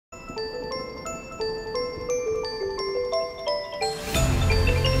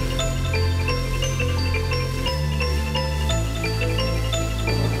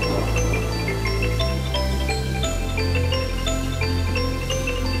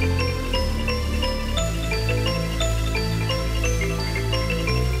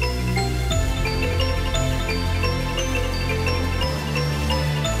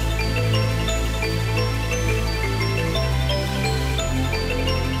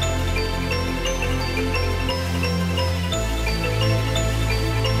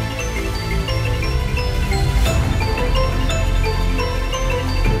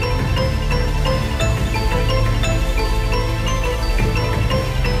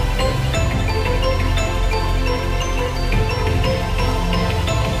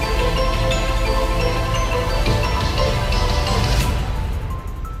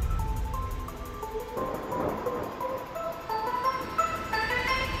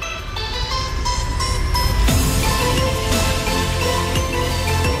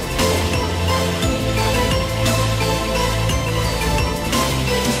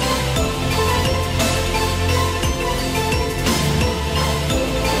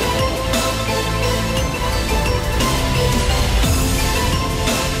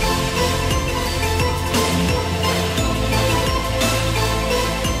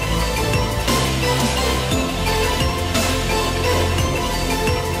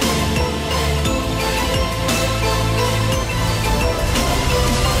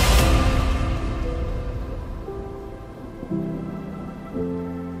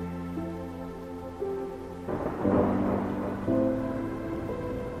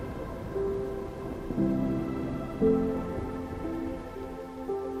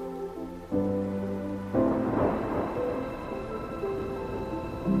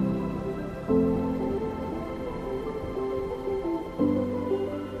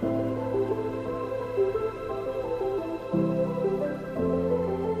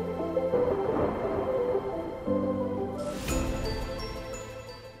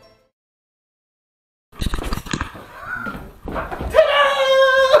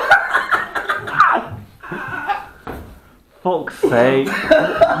Fuck's sake.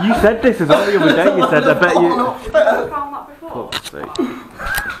 You said this as well the other day, you said I bet you... Fuck's sake.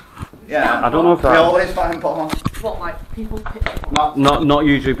 Yeah. I don't know if that... We always find porn. What, like people's pictures? Not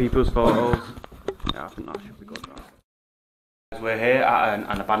usually people's photos. Yeah, I think that should be good. Right? We're here at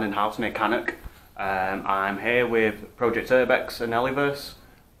an abandoned house near Cannock. I'm here with Project Urbex and Eliverse.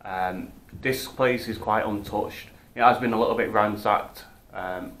 This place is quite untouched. It has been a little bit ransacked,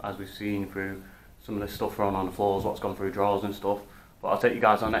 as we've seen through some of the stuff thrown on the floors, what's gone through drawers and stuff. But I'll take you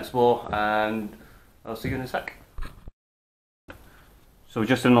guys on an explore and I'll see you in a sec. So we're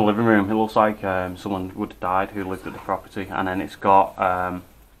just in the living room. It looks like someone would have died who lived at the property, and then it's got,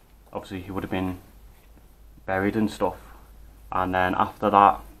 obviously he would have been buried and stuff. And then after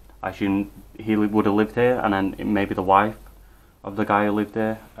that, I assume he would have lived here, and then maybe the wife of the guy who lived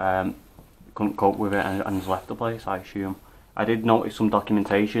there couldn't cope with it and has left the place, I assume. I did notice some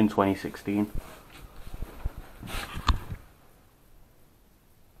documentation, 2016.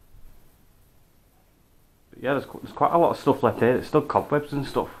 But yeah, there's quite a lot of stuff left here. There's still cobwebs and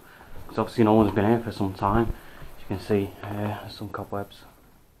stuff, because obviously no one's been here for some time. As you can see, there's some cobwebs.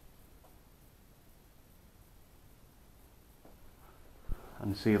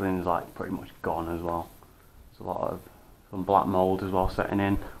 And the ceiling's like pretty much gone as well. There's a lot of some black mould as well setting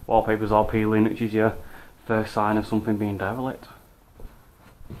in. Wallpaper's all peeling, which is your first sign of something being derelict.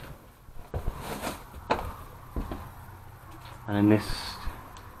 And then this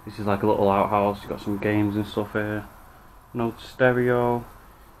is like a little outhouse. You've got some games and stuff here. No stereo.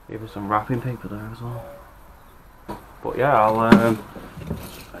 Even some wrapping paper there as well. But yeah, I'll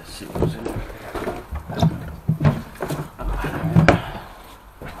let's see what's in here.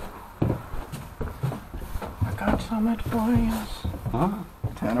 I got some advice. What?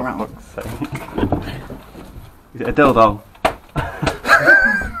 Turn around. Is it a dildo?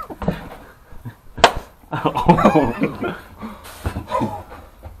 Oh.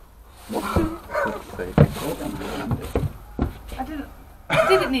 I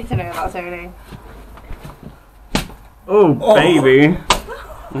didn't need to know that, Tony. Oh, baby.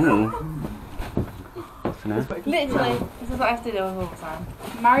 Literally, this is what I have to do all the time.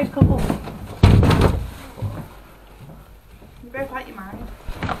 Married couple. You both like you're married.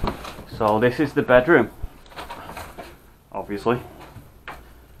 So this is the bedroom, obviously.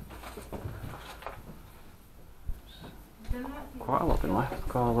 Quite a lot been left.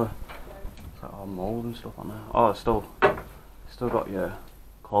 Got all the mould and stuff on there. Oh, it's still got your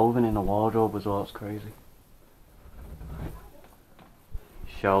clothing in the wardrobe as well. It's crazy.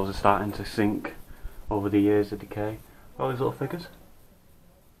 Shelves are starting to sink over the years of decay. All these little figures.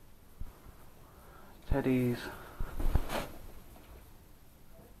 Teddies.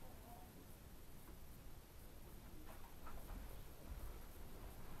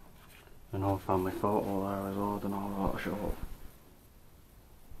 An old family photo there as well. I don't know how to show up.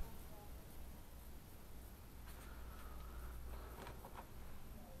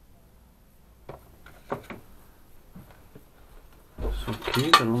 So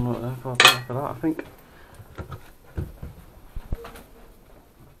cute, and I'm not there for that, I think.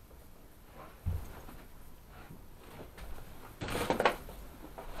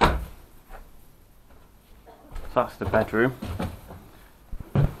 So that's the bedroom.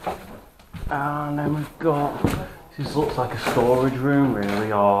 And then we've got, this looks like a storage room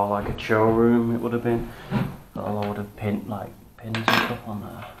really, or like a showroom it would have been. Got a load of pins and stuff on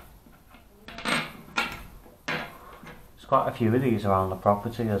there. There's quite a few of these around the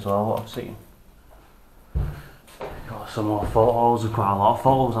property as well, what I've seen. Got some more photos, quite a lot of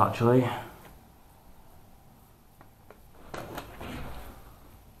photos actually.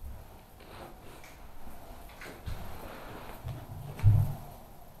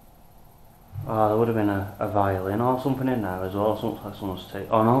 Oh, there would have been a violin or something in there as well. Looks like someone's taken.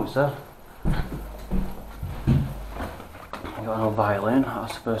 Oh no, it's there. I got no violin.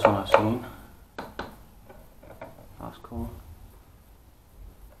 That's the first one I've seen. That's cool.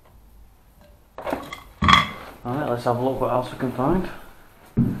 Alright, let's have a look what else we can find.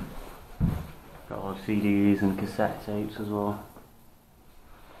 Got a lot of CDs and cassette tapes as well.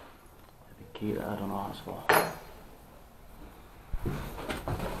 A big key there, I don't know what that's for.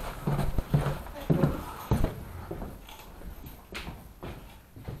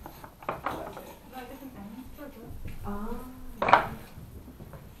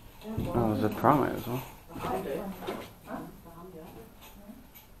 try it as well.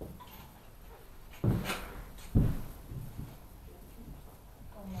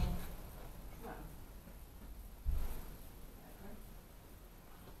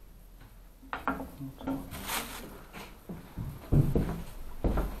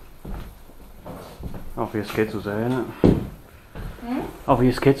 Obvious kids was there, innit?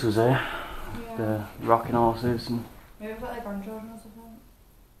 Obvious kids was there. Yeah. The rocking horses and. Maybe we've got like grandchildren or something.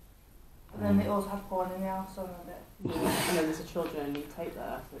 And then they also have porn in the house, so I'm a bit. Yeah, and then there's a children need tape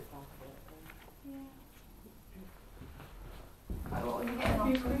there, so it's all Yeah. Like, what were you getting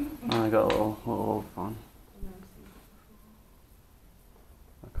off? I got a little fan.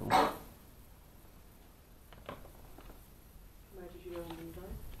 Cool. Where did you go on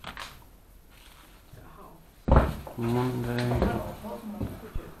Monday. Monday?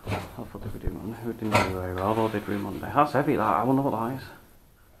 I thought they could do Monday. Who didn't do very well, though, did we Monday? That's heavy, that. I wonder what that is.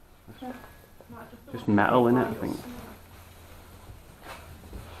 Just metal in it, I think.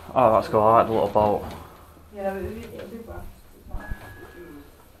 Oh, that's cool. I like the little bolt. Yeah, it'll be brass.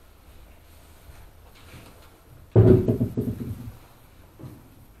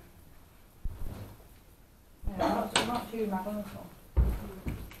 Not too mad on this one.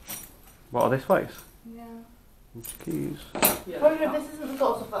 What are this place? Yeah. Keys. Yeah. Well, this isn't the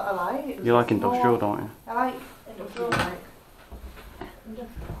sort of stuff that I like. You like industrial, don't you? I like industrial, like.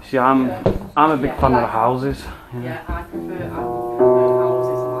 See, I'm a big fan of the houses. Yeah, I prefer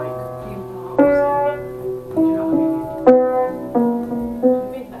houses like few houses. Do you know what I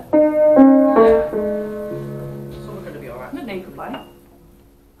mean? Yeah. Some are going to be alright. No, you can buy it.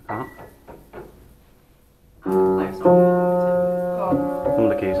 I can't. Like it's not Go on. Some of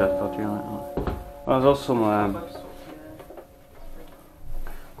the keys are dodgy, aren't they? Oh, there's also some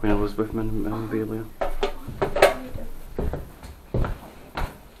Queen Elizabeth memorabilia.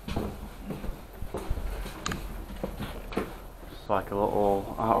 It's like a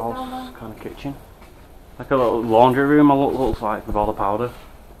little outhouse kind of kitchen. Like a little laundry room, it looks like, with all the powder.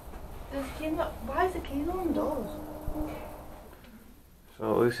 There's keys on. Why is the keys on the doors?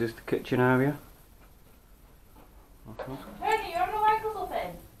 So this is the kitchen area. Okay. Tony, you having a like or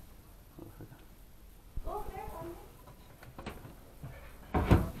something? Go there,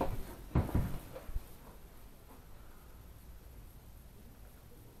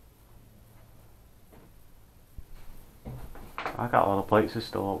 I got all the plates are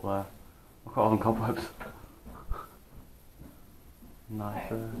still up there. Look at all them cobwebs.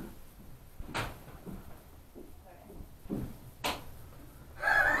 Nice.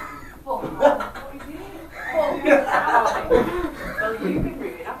 What are you doing? Well, you've been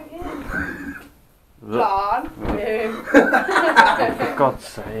rude, haven't you? John. For God's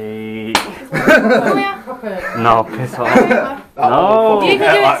sake. Come here. No, piss off. No. You can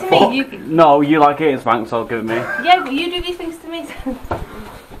do it to me. You can. No, you like getting spanked, so give it me. Yeah, but you do these things to me.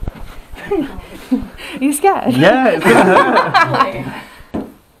 Are you scared? Yeah, it's gonna hurt.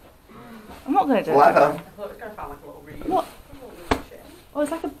 I'm not gonna do it. Whatever. I thought it was going to sound like a little reed. What? Oh,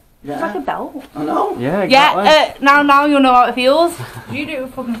 it's like a belt. I know. Yeah, exactly. Yeah, now you'll know how it feels. You do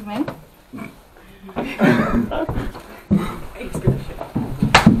it fucking to me. It's going to shit.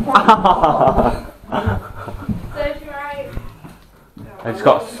 Serves you right. It's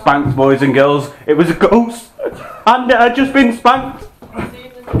got spanked, boys and girls. It was a ghost. And it had just been spanked.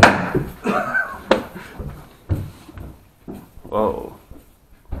 Whoa.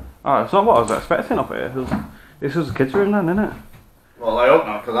 Oh, it's not what I was expecting up here. This was a kids' room then, isn't it? Well, I hope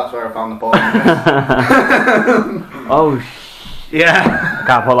not, because that's where I found the porn. Oh, Yeah.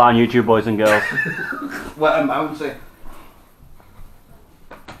 can't put that on YouTube, boys and girls. Wet and bouncy.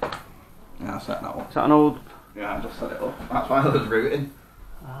 Yeah, I set that up. Is that an old... Yeah, I just set it up. That's why I was rooting.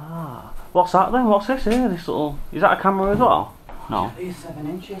 Ah. What's that then? What's this here? This little... Is that a camera as well? No. These 7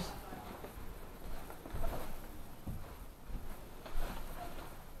 inches.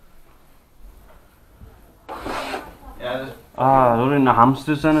 Yeah, there's Ah, they're in the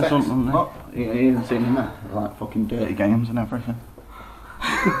hamsters then or something. Oh, you haven't seen them there? They're like fucking dirty games and everything.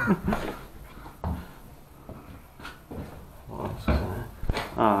 What else is there?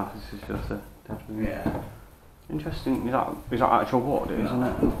 Ah, this is just a dead room. Yeah. Interesting. Is that actual wood, isn't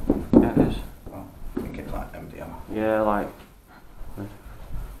it? Yeah, it is. Well, I think it's like MDM. Yeah, like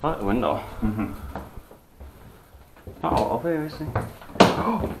the window. Not out of here, is he?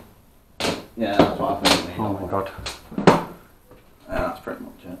 Yeah, that's what I think. Oh my god. Yeah, that's pretty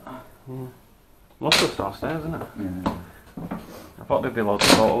much it. Yeah. Most of the downstairs, isn't it? Yeah. I thought there'd be loads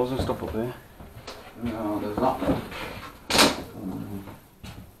of photos and stuff up here. No, there's not.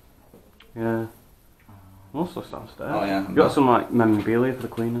 Yeah. Most of the downstairs. Oh, yeah. You got some like memorabilia for the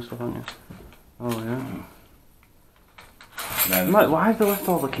Queen and stuff, haven't you? Oh yeah. They're, Why have they left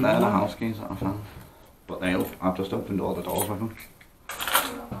all the keys? they're the on? house keys that I found. But I've just opened all the doors with them.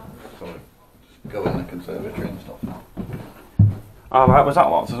 So just go in the conservatory and stuff now. Oh right, was that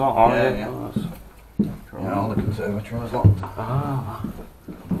locked as well? Oh, Yeah. Oh, Yeah, all the conservatory was locked. ah.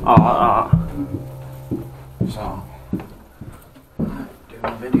 Oh, So, doing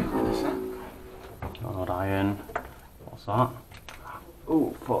a video in a sec. oh, iron. What's that?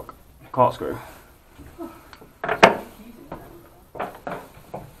 Oh, fuck. Corkscrew.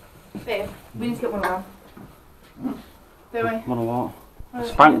 Babe, we need to get one of them. Do we? What a what? A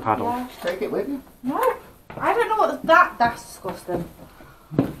spank paddle. Yeah. Take it with you. No, I don't know what that's disgusting.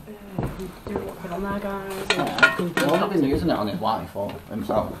 Do it on there, guys. He's only been using it on his wife or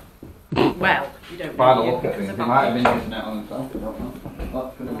himself. Well, you don't By the know. look at things, he might have been using it on himself, I don't know.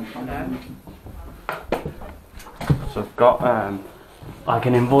 That could have been fun. So I've got like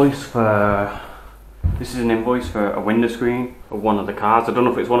an invoice for. This is an invoice for a window screen of one of the cars. I don't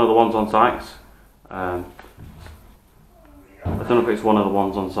know if it's one of the ones on sites. I don't know if it's one of the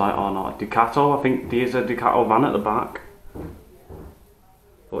ones on site or not. Ducato, I think there's a Ducato van at the back.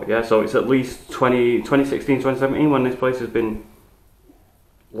 But yeah, so it's at least 2016, 2017 when this place has been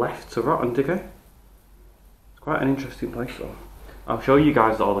left to rot and decay. It's quite an interesting place though. I'll show you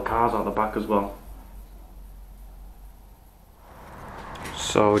guys all the cars out the back as well.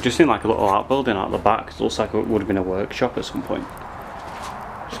 So just in like a little outbuilding out the back, it looks like it would have been a workshop at some point.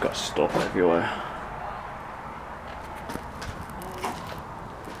 Just got stuff everywhere.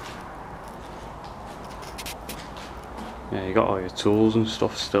 Yeah, you got all your tools and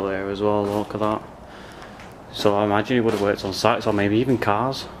stuff still here as well, look at that. So I imagine he would have worked on sites or maybe even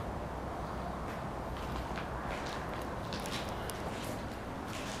cars.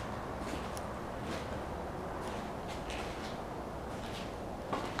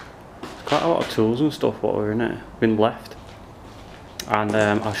 Quite a lot of tools and stuff what were in it, been left. And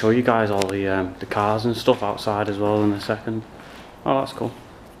I'll show you guys all the cars and stuff outside as well in a second. Oh, that's cool.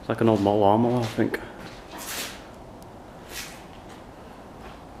 It's like an old model lawnmower, I think.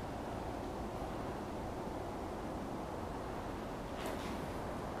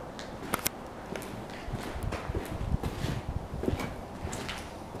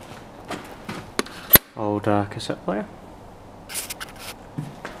 Old cassette player.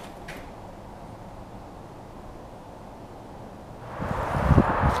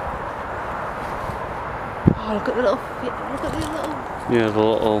 Oh, look at the little. Yeah, the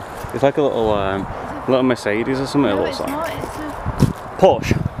little. It's like a little Mercedes or something. No, It looks it's like not. It's a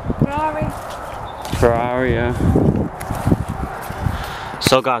Porsche. Ferrari. Ferrari, yeah.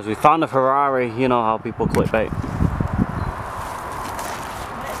 So guys, we found a Ferrari. You know how people clickbait. It's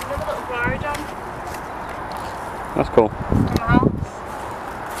another little Ferrari, John. That's cool. From the house.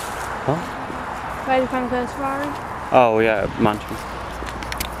 Huh? Where did you find the first Ferrari? Oh yeah, mansion.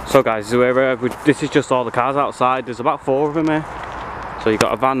 So guys, this is just all the cars outside. There's about 4 of them here. So you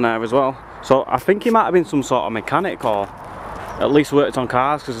got a van there as well. So I think he might have been some sort of mechanic or at least worked on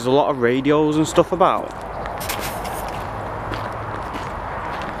cars because there's a lot of radios and stuff about.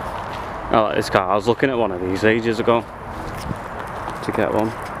 I like this car. I was looking at one of these ages ago to get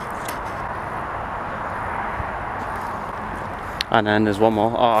one. And then there's one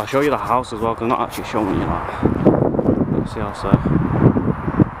more. Oh, I'll show you the house as well because I'm not actually showing you that. Let's see outside.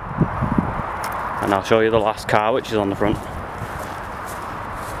 And I'll show you the last car which is on the front.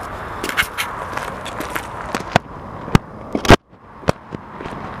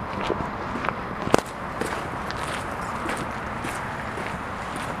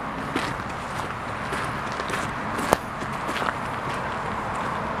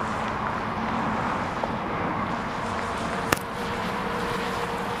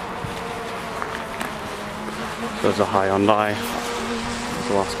 There's a Hyundai. That's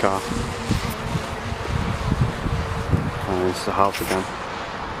the last car. And it's the house again.